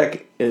sit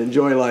back and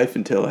enjoy life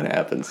until it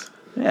happens.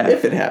 Yeah.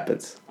 If it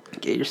happens.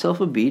 Get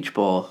yourself a beach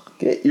ball.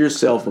 Get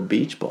yourself a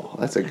beach ball.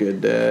 That's a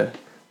good...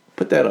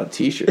 put that on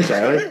t-shirts,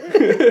 Tyler.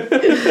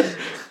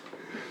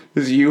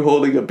 Is you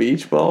holding a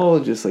beach ball?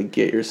 Just like,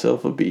 get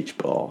yourself a beach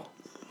ball.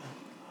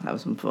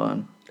 Have some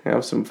fun.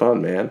 Have some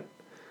fun, man.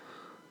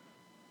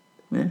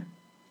 Yeah.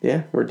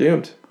 Yeah, we're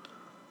doomed.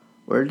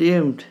 We're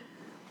doomed.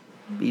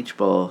 Beach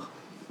ball.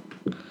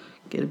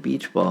 Get a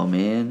beach ball,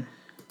 man.